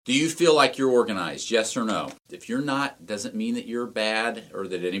Do you feel like you're organized? Yes or no? If you're not, doesn't mean that you're bad or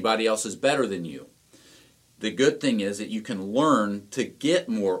that anybody else is better than you. The good thing is that you can learn to get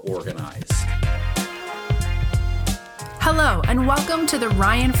more organized. Hello, and welcome to the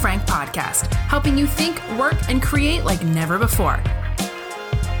Ryan Frank Podcast, helping you think, work, and create like never before.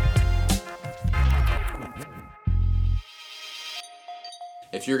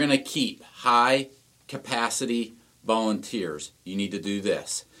 If you're going to keep high capacity volunteers, you need to do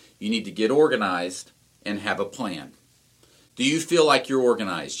this. You need to get organized and have a plan. Do you feel like you're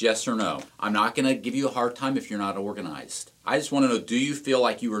organized? Yes or no? I'm not going to give you a hard time if you're not organized. I just want to know, do you feel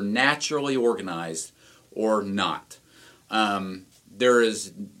like you are naturally organized or not?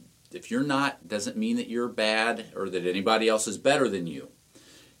 If you're not, doesn't mean that you're bad or that anybody else is better than you.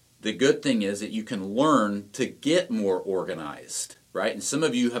 The good thing is that you can learn to get more organized, right? And some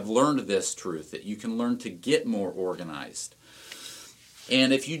of you have learned this truth, that you can learn to get more organized.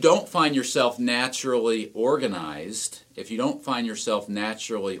 And if you don't find yourself naturally organized,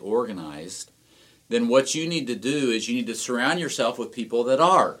 then what you need to do is you need to surround yourself with people that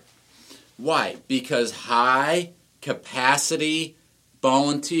are. Why? Because high capacity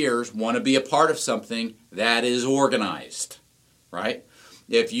volunteers want to be a part of something that is organized, right?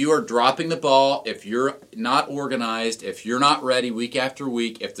 If you are dropping the ball, if you're not organized, if you're not ready week after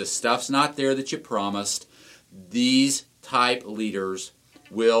week, if the stuff's not there that you promised, these type leaders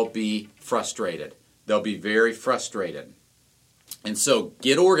will be frustrated. They'll be very frustrated. And so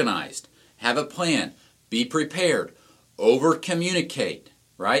get organized, have a plan, be prepared, over-communicate,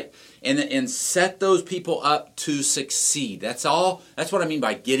 right? And set those people up to succeed. That's all. That's what I mean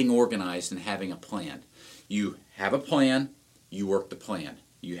by getting organized and having a plan. You have a plan, you work the plan.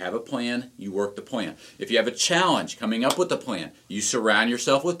 You have a plan, you work the plan. If you have a challenge coming up with the plan, you surround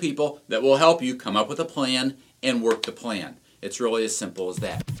yourself with people that will help you come up with a plan and work the plan. It's really as simple as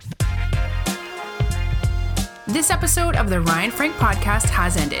that. This episode of the Ryan Frank Podcast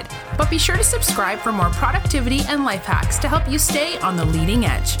has ended, but be sure to subscribe for more productivity and life hacks to help you stay on the leading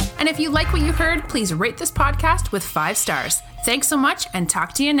edge. And if you like what you heard, please rate this podcast with 5 stars. Thanks so much, and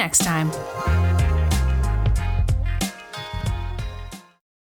talk to you next time.